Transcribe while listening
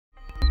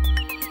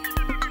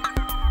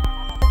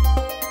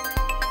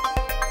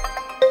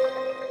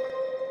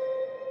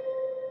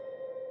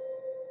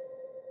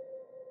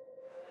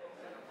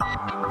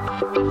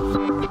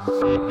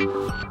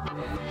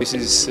This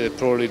is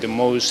probably the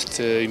most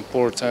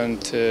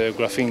important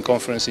graphene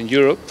conference in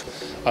Europe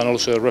and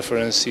also a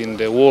reference in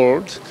the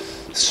world.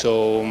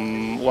 So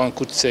one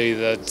could say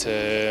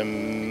that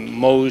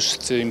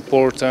most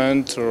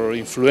important or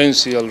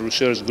influential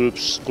research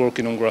groups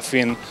working on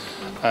graphene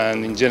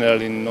and in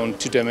general on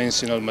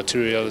two-dimensional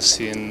materials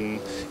in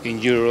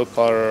Europe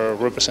are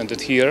represented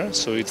here.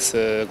 So it's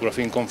a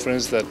graphene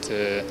conference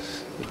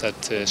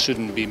that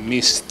shouldn't be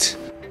missed.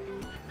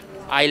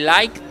 I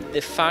like the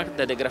fact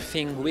that the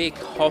Graphene Week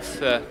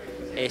offers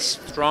a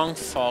strong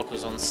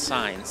focus on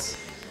science,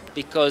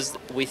 because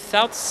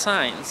without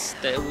science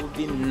there will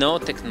be no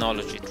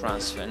technology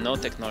transfer, no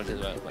technology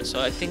development.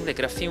 So I think the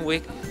Graphene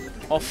Week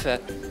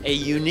offers a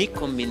unique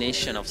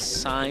combination of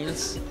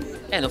science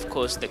and of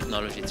course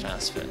technology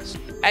transfers.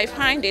 I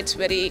find it's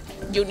very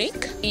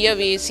unique. Here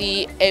we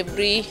see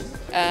every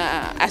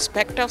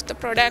aspect of the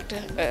product.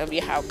 We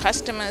have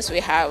customers, we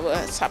have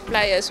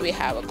suppliers, we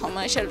have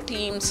commercial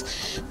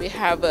teams, we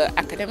have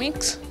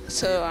academics.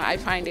 So I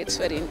find it's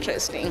very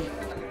interesting.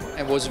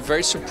 I was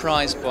very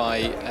surprised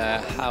by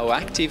how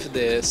active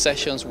the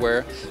sessions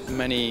were.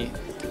 Many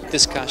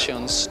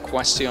discussions,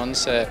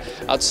 questions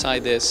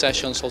outside the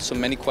sessions, also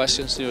many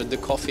questions during the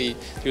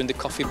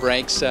coffee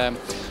breaks. I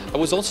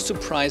was also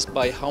surprised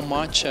by how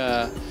much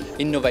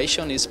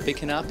innovation is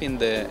picking up in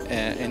the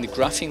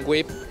Graphene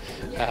Week.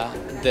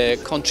 The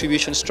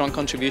strong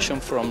contribution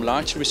from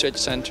large research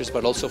centers,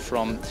 but also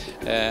from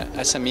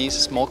SMEs,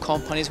 small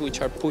companies,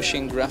 which are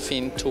pushing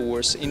graphene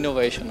towards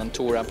innovation and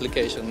toward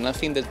application. And I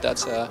think that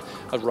that's a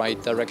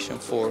right direction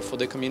for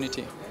the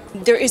community.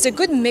 There is a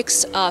good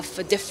mix of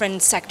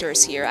different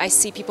sectors here. I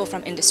see people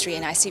from industry,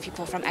 and I see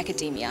people from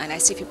academia, and I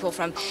see people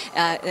from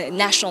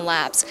national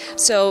labs.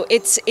 So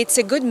it's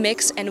a good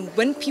mix, and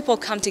when people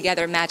come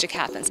together, magic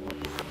happens.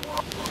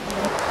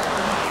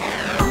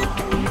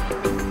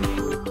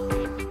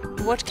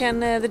 What can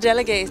the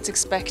delegates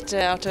expect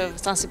out of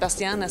San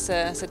Sebastian as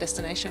a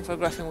destination for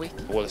Graphene Week?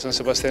 Well, San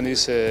Sebastian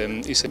is a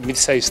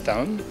mid-sized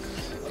town.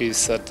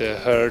 It's at the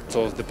heart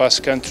of the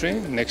Basque Country,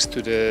 next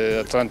to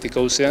the Atlantic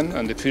Ocean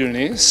and the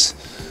Pyrenees.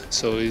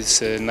 So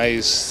it's a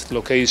nice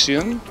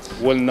location,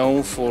 well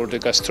known for the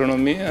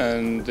gastronomy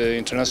and the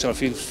International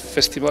Film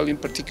Festival in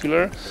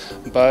particular,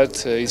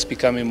 but it's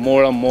becoming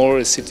more and more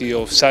a city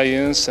of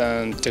science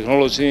and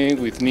technology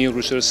with new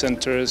research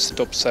centers,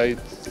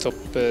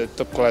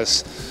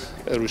 top-class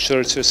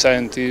researchers,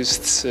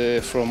 scientists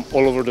from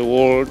all over the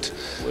world.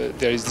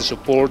 There is the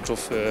support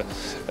of a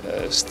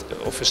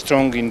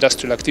strong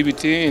industrial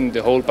activity in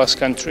the whole Basque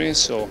Country,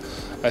 so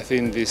I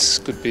think this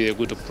could be a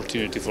good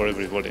opportunity for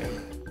everybody.